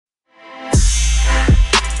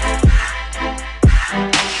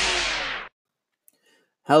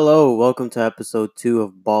Hello, welcome to episode 2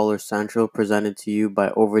 of Baller Central, presented to you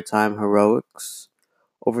by Overtime Heroics.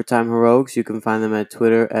 Overtime Heroics, you can find them at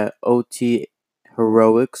Twitter at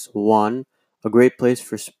OTHeroics1. A great place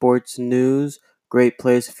for sports news, great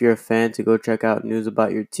place if you're a fan to go check out news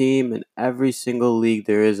about your team, and every single league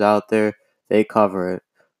there is out there, they cover it.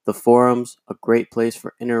 The forums, a great place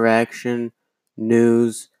for interaction,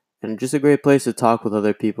 news, and just a great place to talk with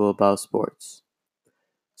other people about sports.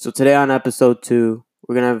 So today on episode 2,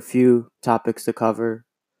 we're going to have a few topics to cover.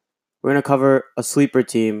 We're going to cover a sleeper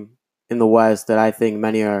team in the West that I think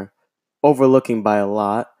many are overlooking by a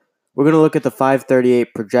lot. We're going to look at the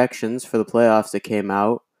 538 projections for the playoffs that came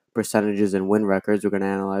out, percentages and win records. We're going to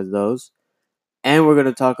analyze those. And we're going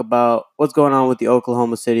to talk about what's going on with the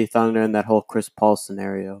Oklahoma City Thunder and that whole Chris Paul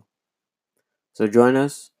scenario. So join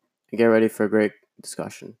us and get ready for a great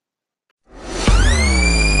discussion.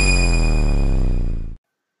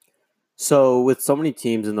 So, with so many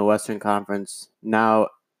teams in the Western Conference now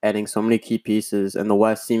adding so many key pieces and the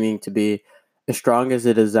West seeming to be as strong as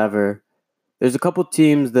it is ever, there's a couple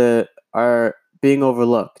teams that are being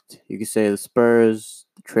overlooked. You could say the Spurs,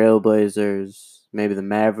 the Trailblazers, maybe the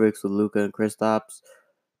Mavericks with Luka and Kristaps.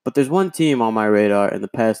 But there's one team on my radar in the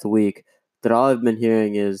past week that all I've been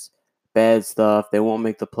hearing is bad stuff. They won't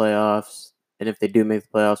make the playoffs. And if they do make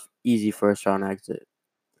the playoffs, easy first round exit.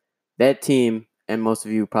 That team, and most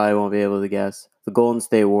of you probably won't be able to guess, the Golden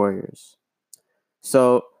State Warriors.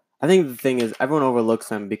 So I think the thing is everyone overlooks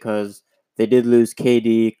them because they did lose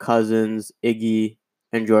KD, Cousins, Iggy,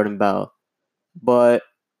 and Jordan Bell. But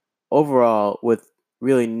overall, with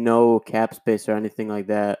really no cap space or anything like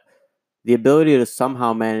that, the ability to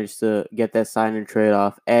somehow manage to get that sign and trade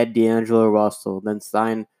off, add D'Angelo Russell, then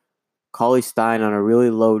sign Cauley Stein on a really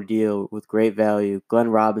low deal with great value, Glenn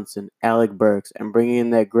Robinson, Alec Burks, and bringing in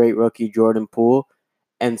that great rookie Jordan Poole,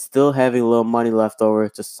 and still having a little money left over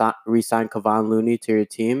to re-sign Kevon Looney to your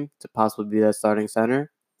team to possibly be that starting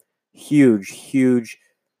center. Huge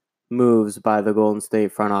moves by the Golden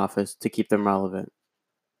State front office to keep them relevant.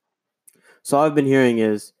 So all I've been hearing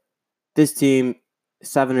is this team,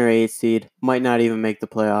 7 or 8 seed, might not even make the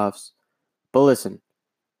playoffs. But listen,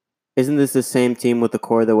 isn't this the same team with the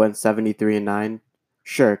core that went 73-9?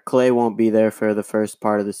 Sure, Klay won't be there for the first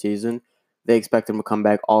part of the season. They expect him to come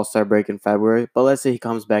back All-Star break in February, but let's say he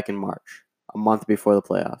comes back in March, a month before the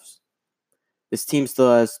playoffs. This team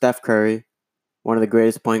still has Steph Curry, one of the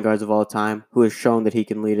greatest point guards of all time, who has shown that he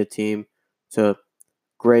can lead a team to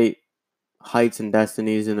great heights and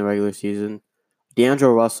destinies in the regular season.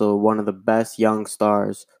 D'Angelo Russell, one of the best young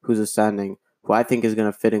stars who's ascending, who I think is going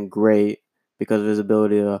to fit in great because of his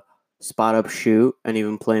ability to spot up, shoot, and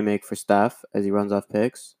even play make for Steph as he runs off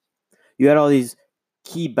picks. You had all these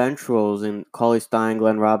key bench roles in Cauley Stein,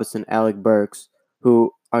 Glenn Robinson, Alec Burks,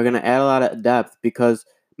 who are going to add a lot of depth because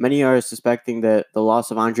many are suspecting that the loss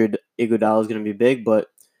of Andre Iguodala is going to be big. But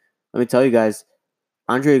let me tell you guys,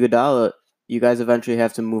 Andre Iguodala, you guys eventually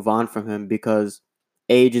have to move on from him because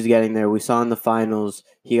age is getting there. We saw in the finals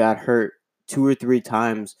he got hurt 2 or 3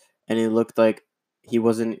 times, and it looked like he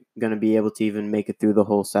wasn't going to be able to even make it through the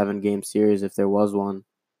whole 7-game series if there was one.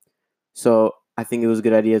 So I think it was a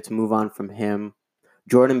good idea to move on from him.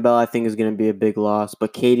 Jordan Bell, I think, is going to be a big loss,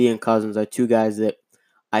 but KD and Cousins are 2 guys that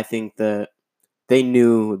I think that they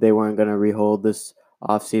knew they weren't going to rehold this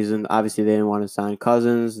offseason. Obviously, they didn't want to sign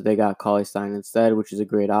Cousins. They got Cauley Stein instead, which is a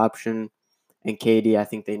great option. And KD, I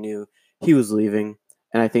think they knew he was leaving.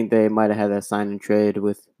 And I think they might have had that sign and trade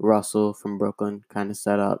with Russell from Brooklyn kind of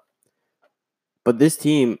set up. But this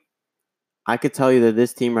team, I could tell you that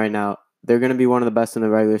this team right now, they're going to be one of the best in the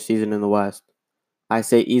regular season in the West. I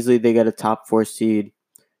say easily they get a top 4 seed.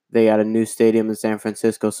 They got a new stadium in San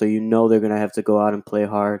Francisco, so you know they're going to have to go out and play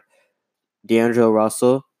hard. D'Angelo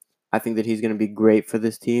Russell, I think that he's going to be great for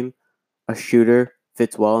this team. A shooter,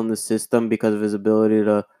 fits well in the system because of his ability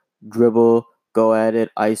to dribble, go at it,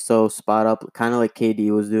 ISO, spot up, kind of like KD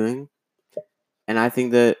was doing. And I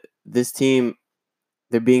think that this team,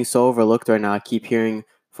 they're being so overlooked right now. I keep hearing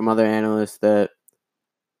from other analysts that,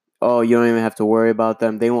 oh, you don't even have to worry about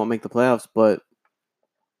them. They won't make the playoffs. But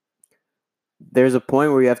there's a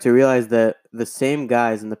point where you have to realize that the same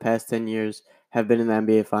guys in the past 10 years have been in the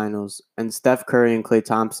NBA Finals. And Steph Curry and Klay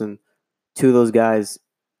Thompson, 2 of those guys,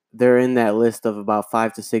 they're in that list of about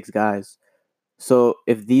 5 to 6 guys. So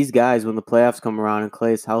if these guys, when the playoffs come around and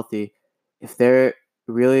Klay is healthy, if they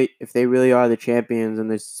really are the champions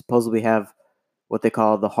and they supposedly have what they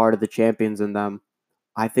call the heart of the champions in them,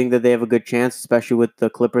 I think that they have a good chance, especially with the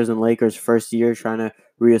Clippers and Lakers first year trying to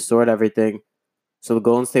reassort everything. So the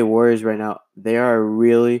Golden State Warriors right now, they are a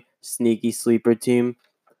really sneaky sleeper team.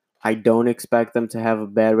 I don't expect them to have a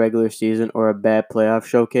bad regular season or a bad playoff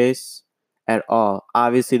showcase at all.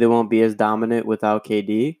 Obviously, they won't be as dominant without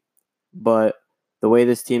KD, but the way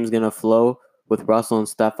this team's going to flow with Russell and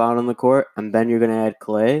Steph out on the court, and then you're going to add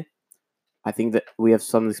Clay, I think that we have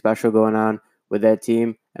something special going on with that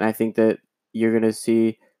team, and I think that you're going to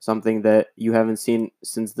see something that you haven't seen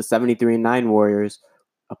since the 73-9 Warriors,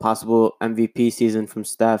 a possible MVP season from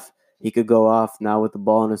Steph. He could go off now with the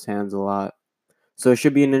ball in his hands a lot. So it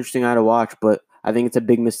should be an interesting eye to watch, but I think it's a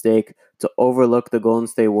big mistake to overlook the Golden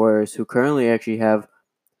State Warriors, who currently actually have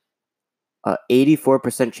a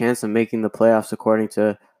 84% chance of making the playoffs according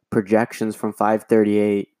to projections from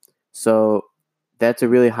 538. So that's a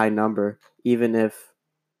really high number, even if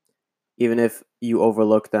you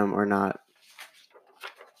overlook them or not.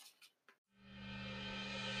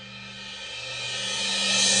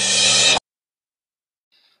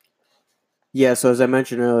 Yeah, so as I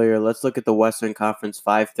mentioned earlier, let's look at the Western Conference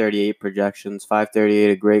 538 projections. 538,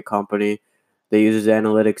 a great company that uses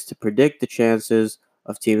analytics to predict the chances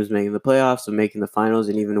of teams making the playoffs, of making the finals,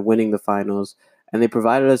 and even winning the finals. And they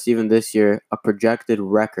provided us, even this year, a projected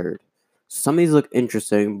record. Some of these look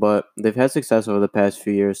interesting, but they've had success over the past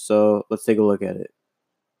few years, so let's take a look at it.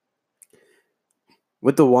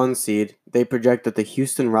 With the 1 seed, they project that the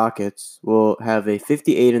Houston Rockets will have a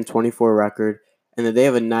 58-24 record and that they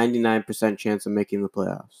have a 99% chance of making the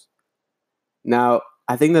playoffs. Now,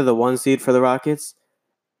 I think that the 1 seed for the Rockets,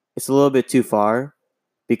 it's a little bit too far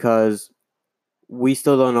because we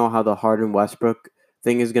still don't know how the Harden Westbrook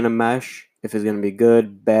thing is going to mesh, if it's going to be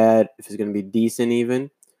good, bad, if it's going to be decent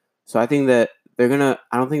even. So I think that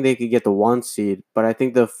I don't think they could get the 1 seed, but I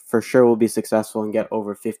think they for sure will be successful and get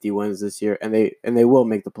over 50 wins this year, and they will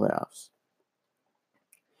make the playoffs.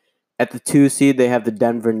 At the 2 seed, they have the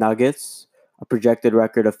Denver Nuggets, a projected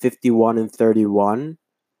record of 51-31,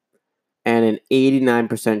 and an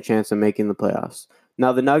 89% chance of making the playoffs.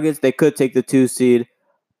 Now, the Nuggets, they could take the 2 seed,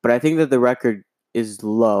 but I think that the record is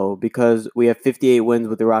low because we have 58 wins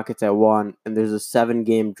with the Rockets at 1, and there's a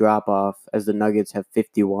 7-game drop-off as the Nuggets have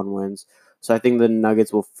 51 wins. So I think the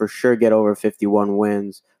Nuggets will for sure get over 51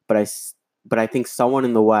 wins, but I think someone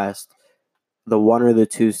in the West, the 1 or the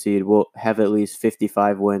 2 seed, will have at least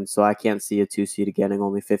 55 wins. So I can't see a 2 seed getting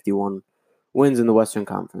only 51 wins in the Western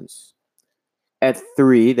Conference. At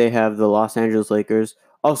 3, they have the Los Angeles Lakers,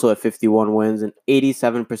 also at 51 wins, and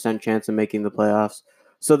 87% chance of making the playoffs.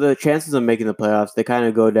 So the chances of making the playoffs, they kind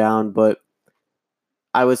of go down, but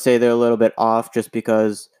I would say they're a little bit off just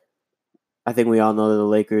because I think we all know that the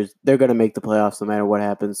Lakers, they're going to make the playoffs no matter what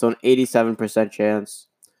happens. So an 87% chance,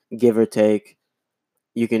 give or take,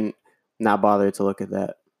 you can not bother to look at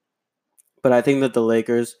that. But I think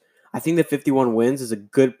that I think that 51 wins is a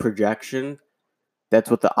good projection. That's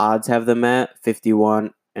what the odds have them at,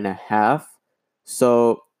 51 and a half.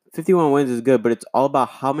 So 51 wins is good, but it's all about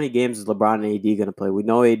how many games is LeBron and AD going to play. We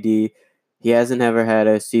know AD, he hasn't ever had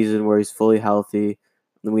a season where he's fully healthy.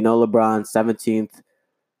 And we know LeBron, 17th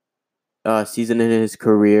season in his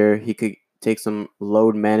career. He could take some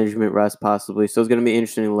load management rest possibly. So it's going to be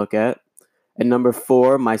interesting to look at. At number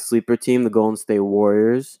 4, my sleeper team, the Golden State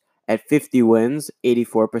Warriors. At 50 wins,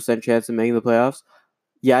 84% chance of making the playoffs.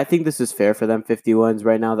 Yeah, I think this is fair for them, 50 wins.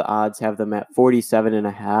 Right now, the odds have them at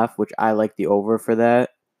 47.5, which I like the over for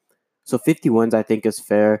that. So 50 wins, I think, is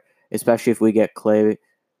fair, especially if we get Clay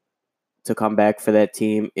to come back for that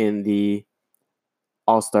team in the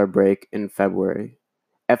All-Star break in February.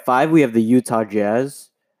 At 5, we have the Utah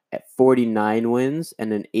Jazz at 49 wins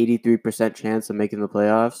and an 83% chance of making the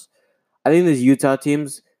playoffs. I think these Utah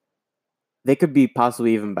teams, they could be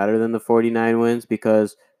possibly even better than the 49 wins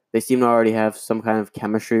because they seem to already have some kind of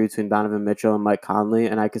chemistry between Donovan Mitchell and Mike Conley,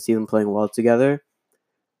 and I could see them playing well together.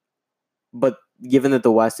 But given that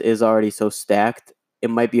the West is already so stacked, it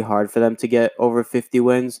might be hard for them to get over 50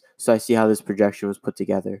 wins, so I see how this projection was put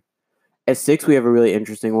together. At 6, we have a really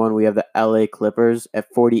interesting one. We have the LA Clippers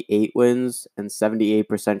at 48 wins and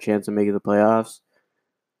 78% chance of making the playoffs.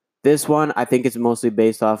 This one, I think it's mostly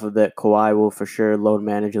based off of that Kawhi will for sure load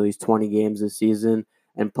manage at least 20 games this season,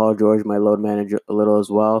 and Paul George might load manage a little as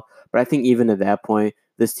well. But I think even at that point,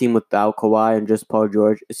 this team without Kawhi and just Paul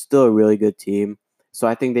George is still a really good team. So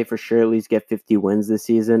I think they for sure at least get 50 wins this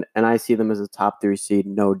season, and I see them as a top 3 seed,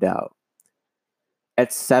 no doubt.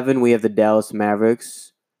 At 7, we have the Dallas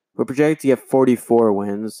Mavericks. We're projected to get 44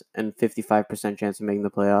 wins and 55% chance of making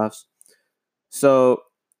the playoffs. So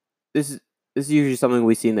this is usually something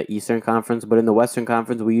we see in the Eastern Conference, but in the Western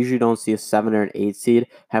Conference, we usually don't see a 7 or an 8 seed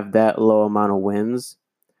have that low amount of wins.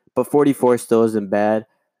 But 44 still isn't bad.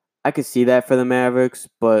 I could see that for the Mavericks,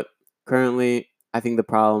 but currently, I think the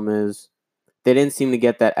problem is they didn't seem to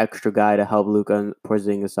get that extra guy to help Luka and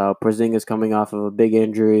Porzingis out. Porzingis coming off of a big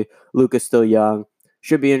injury. Luka's still young.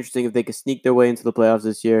 Should be interesting if they could sneak their way into the playoffs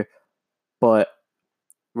this year. But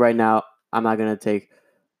right now, I'm not going to take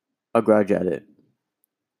a grudge at it.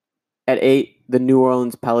 At 8, the New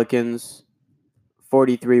Orleans Pelicans,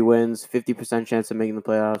 43 wins, 50% chance of making the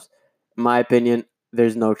playoffs. In my opinion,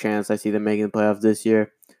 there's no chance I see them making the playoffs this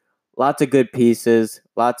year. Lots of good pieces,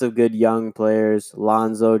 lots of good young players.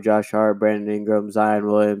 Lonzo, Josh Hart, Brandon Ingram, Zion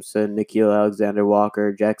Williamson, Nickeil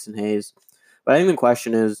Alexander-Walker, Jackson Hayes. But I think the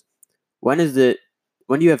question is, when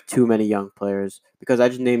do you have too many young players? Because I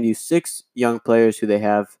just named you 6 young players who they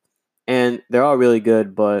have, and they're all really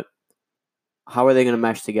good, but how are they going to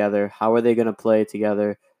mesh together? How are they going to play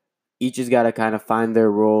together? Each has got to kind of find their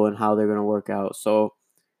role and how they're going to work out. So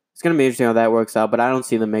it's going to be interesting how that works out, but I don't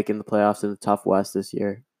see them making the playoffs in the tough West this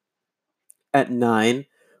year. At 9,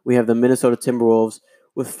 we have the Minnesota Timberwolves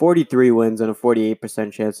with 43 wins and a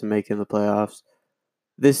 48% chance of making the playoffs.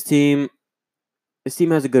 This team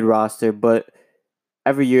has a good roster, but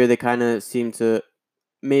every year they kind of seem to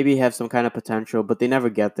maybe have some kind of potential, but they never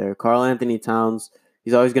get there. Karl-Anthony Towns,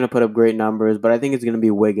 he's always going to put up great numbers, but I think it's going to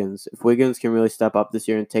be Wiggins. If Wiggins can really step up this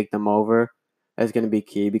year and take them over, that's going to be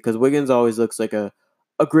key because Wiggins always looks like a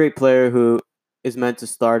great player who is meant to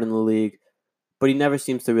start in the league, but he never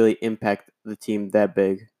seems to really impact the team that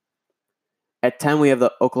big. At 10, we have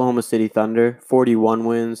the Oklahoma City Thunder, 41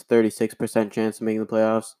 wins, 36% chance of making the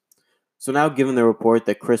playoffs. So now, given the report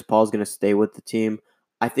that Chris Paul is going to stay with the team,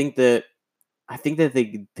 I think that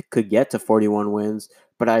they could get to 41 wins,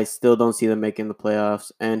 but I still don't see them making the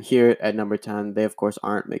playoffs. And here at number 10, they of course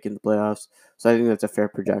aren't making the playoffs. So I think that's a fair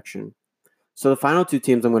projection. So the final 2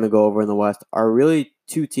 teams I'm going to go over in the West are really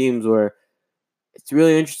 2 teams where it's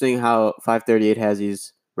really interesting how 538 has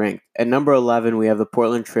these ranked. At number 11, we have the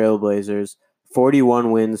Portland Trailblazers,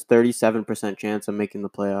 41 wins, 37% chance of making the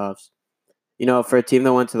playoffs. You know, for a team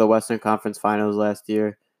that went to the Western Conference Finals last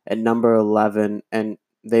year, at number 11, and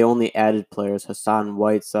they only added players, Hassan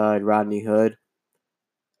Whiteside, Rodney Hood.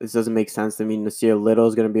 This doesn't make sense to me. Nasir Little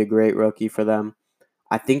is going to be a great rookie for them.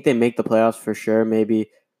 I think they make the playoffs for sure,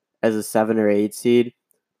 maybe as a 7 or 8 seed.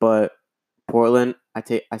 But Portland,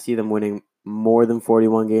 I see them winning more than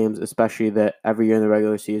 41 games, especially that every year in the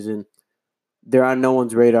regular season. They're on no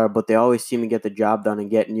one's radar, but they always seem to get the job done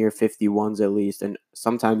and get near 51s at least, and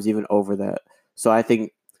sometimes even over that. So I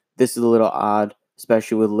think this is a little odd,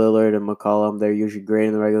 especially with Lillard and McCollum. They're usually great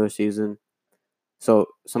in the regular season. So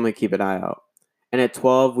something to keep an eye out. And at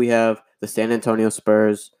 12, we have the San Antonio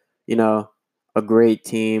Spurs, you know, a great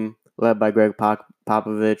team led by Greg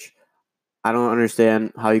Popovich. I don't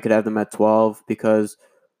understand how you could have them at 12 because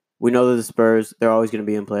we know that the Spurs, they're always going to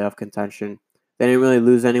be in playoff contention. They didn't really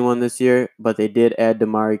lose anyone this year, but they did add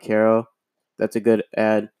DeMarre Carroll. That's a good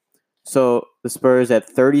add. So the Spurs at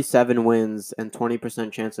 37 wins and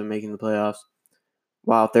 20% chance of making the playoffs.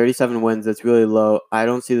 Wow, 37 wins, that's really low. I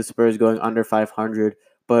don't see the Spurs going under 500,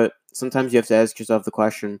 but sometimes you have to ask yourself the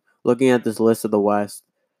question, looking at this list of the West,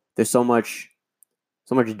 there's so much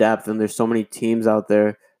depth and there's so many teams out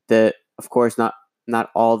there that of course not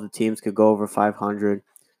all the teams could go over 500.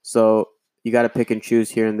 So you got to pick and choose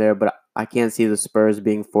here and there, but I can't see the Spurs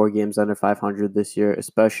being 4 games under 500 this year,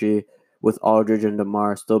 especially with Aldridge and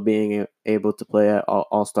DeMar still being able to play at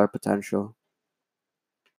all-star potential.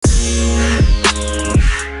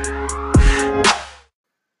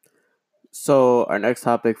 So our next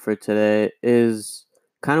topic for today is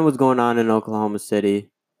kind of what's going on in Oklahoma City.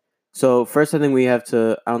 So first, I don't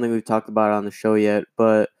think we've talked about it on the show yet,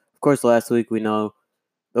 but of course last week we know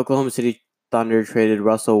the Oklahoma City Thunder traded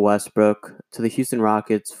Russell Westbrook to the Houston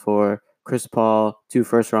Rockets for Chris Paul, 2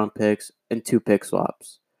 first-round picks, and 2 pick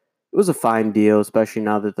swaps. It was a fine deal, especially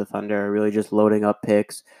now that the Thunder are really just loading up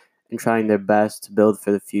picks and trying their best to build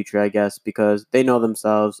for the future, I guess, because they know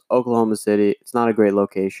themselves, Oklahoma City, it's not a great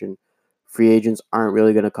location. Free agents aren't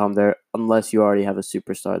really going to come there unless you already have a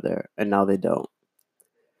superstar there, and now they don't.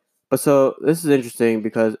 But so this is interesting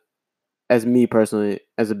because as me personally,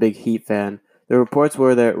 as a big Heat fan, the reports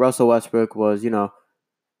were that Russell Westbrook was,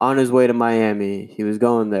 on his way to Miami. He was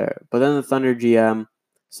going there. But then the Thunder GM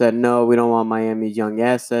said, no, we don't want Miami's young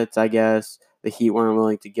assets, I guess. The Heat weren't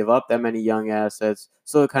willing to give up that many young assets,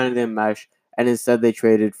 so it kind of didn't mesh. And instead, they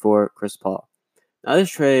traded for Chris Paul. Now, this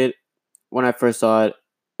trade, when I first saw it,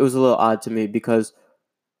 it was a little odd to me because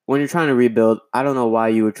when you're trying to rebuild, I don't know why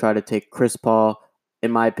you would try to take Chris Paul,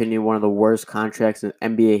 in my opinion, one of the worst contracts in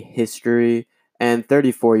NBA history, and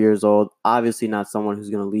 34 years old, obviously not someone who's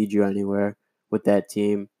going to lead you anywhere with that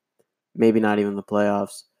team, maybe not even the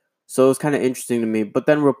playoffs. So it was kind of interesting to me. But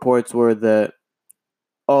then reports were that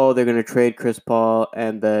oh, they're going to trade Chris Paul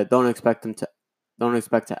and don't expect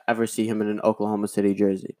to ever see him in an Oklahoma City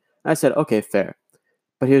jersey. And I said, okay, fair.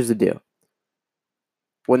 But here's the deal.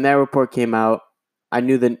 When that report came out, I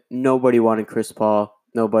knew that nobody wanted Chris Paul.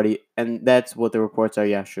 Nobody. And that's what the reports are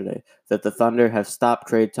yesterday. That the Thunder have stopped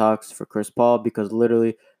trade talks for Chris Paul because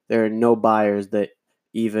literally there are no buyers that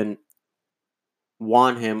even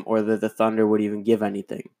want him or that the Thunder would even give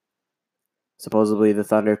anything. Supposedly the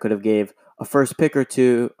Thunder could have gave a first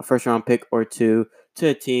round pick or two to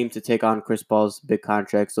a team to take on Chris Paul's big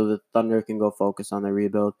contract so the Thunder can go focus on their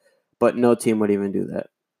rebuild. But no team would even do that.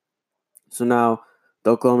 So now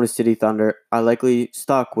the Oklahoma City Thunder are likely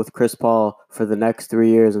stuck with Chris Paul for the next 3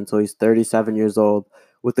 years until he's 37 years old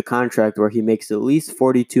with the contract where he makes at least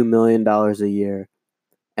 $42 million a year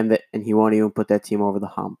and he won't even put that team over the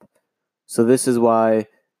hump. So this is why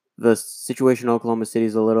the situation in Oklahoma City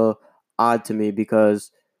is a little odd to me because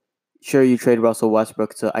sure, you trade Russell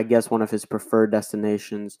Westbrook to, I guess, one of his preferred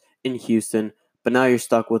destinations in Houston, but now you're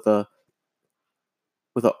stuck with an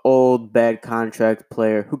old, bad contract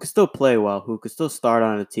player who could still play well, who could still start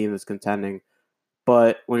on a team that's contending.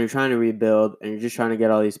 But when you're trying to rebuild and you're just trying to get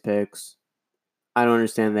all these picks, I don't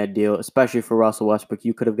understand that deal, especially for Russell Westbrook.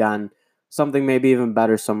 You could have gotten something maybe even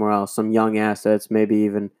better somewhere else, some young assets, maybe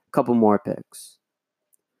even a couple more picks.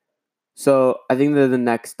 So I think that the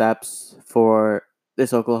next steps for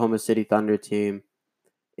this Oklahoma City Thunder team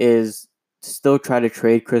is to still try to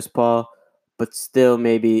trade Chris Paul, but still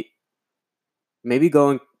maybe go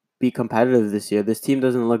and be competitive this year. This team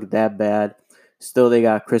doesn't look that bad. Still, they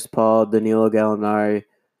got Chris Paul, Danilo Gallinari,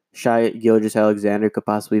 Shai Gilgeous-Alexander could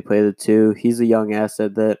possibly play the two. He's a young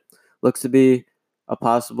asset that looks to be a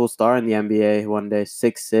possible star in the NBA one day.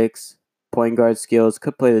 6'6", point guard skills,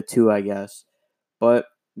 could play the two, I guess. But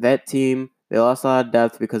that team, they lost a lot of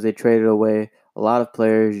depth because they traded away a lot of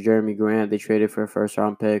players. Jeremy Grant, they traded for a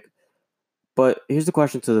first-round pick. But here's the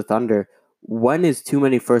question to the Thunder. When is too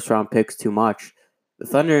many first-round picks too much? The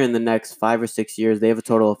Thunder in the next 5 or 6 years, they have a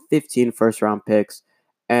total of 15 first-round picks,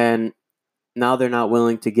 and now they're not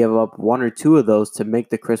willing to give up one or two of those to make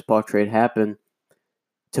the Chris Paul trade happen.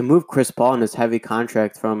 To move Chris Paul in this heavy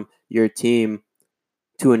contract from your team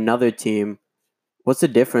to another team, what's the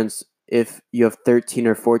difference if you have 13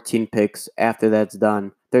 or 14 picks after that's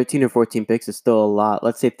done? 13 or 14 picks is still a lot.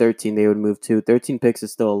 Let's say 13 they would move to. 13 picks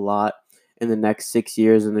is still a lot in the next 6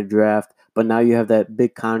 years in the draft. But now you have that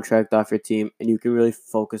big contract off your team, and you can really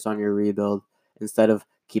focus on your rebuild instead of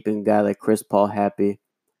keeping a guy like Chris Paul happy,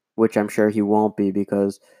 which I'm sure he won't be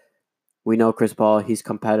because we know Chris Paul, he's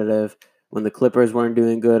competitive. When the Clippers weren't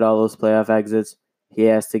doing good, all those playoff exits, he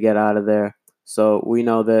has to get out of there. So we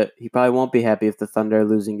know that he probably won't be happy if the Thunder are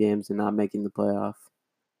losing games and not making the playoff.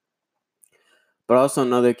 But also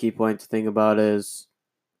another key point to think about is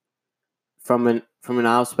from an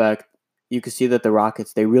aspect, you can see that the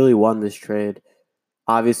Rockets, they really won this trade.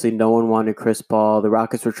 Obviously, no one wanted Chris Paul. The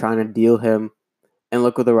Rockets were trying to deal him. And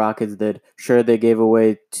look what the Rockets did. Sure, they gave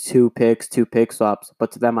away two pick swaps, but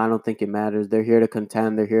to them, I don't think it matters. They're here to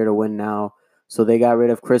contend. They're here to win now. So they got rid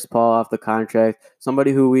of Chris Paul off the contract,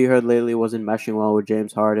 somebody who we heard lately wasn't meshing well with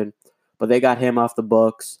James Harden, but they got him off the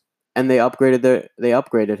books, and they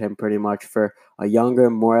upgraded him pretty much for a younger,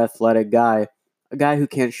 more athletic guy, a guy who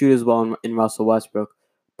can't shoot as well in Russell Westbrook,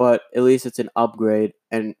 but at least it's an upgrade,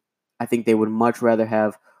 and I think they would much rather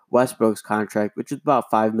have Westbrook's contract, which is about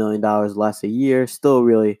 $5 million less a year, still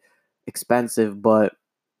really expensive, but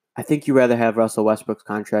I think you'd rather have Russell Westbrook's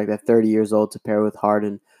contract at 30 years old to pair with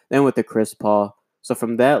Harden than with the Chris Paul. So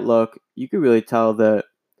from that look, you could really tell that,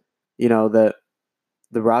 that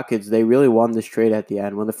the Rockets, they really won this trade at the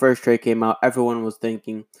end. When the first trade came out, everyone was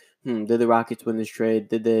thinking, did the Rockets win this trade?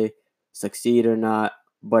 Did they succeed or not?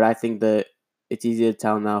 But I think that it's easy to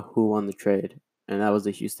tell now who won the trade, and that was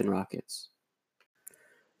the Houston Rockets.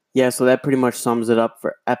 Yeah, so that pretty much sums it up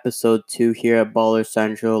for episode 2 here at Baller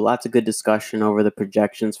Central. Lots of good discussion over the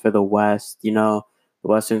projections for the West. The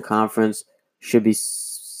Western Conference should be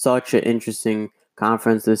such an interesting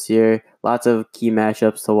conference this year. Lots of key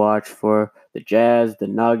matchups to watch for the Jazz, the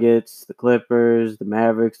Nuggets, the Clippers, the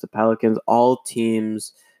Mavericks, the Pelicans, all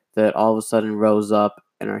teams that all of a sudden rose up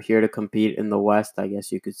and are here to compete in the West, I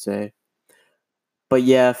guess you could say. But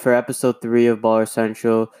yeah, for episode 3 of Baller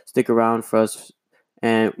Central, stick around for us,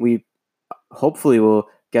 and we hopefully will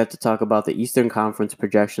get to talk about the Eastern Conference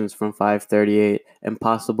projections from 538 and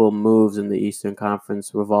possible moves in the Eastern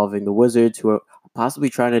Conference revolving the Wizards, who are possibly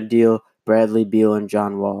trying to deal Bradley Beal and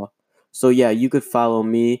John Wall. So yeah, you could follow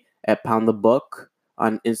me at Pound the Book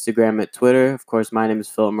on Instagram, at Twitter. Of course, my name is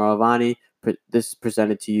Philip Maravani. This is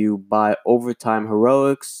presented to you by Overtime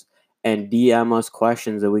Heroics, and DM us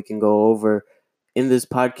questions that we can go over in this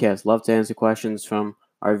podcast. Love to answer questions from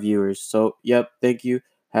our viewers. So, yep, thank you.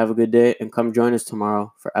 Have a good day and come join us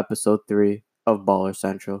tomorrow for episode 3 of Baller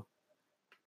Central.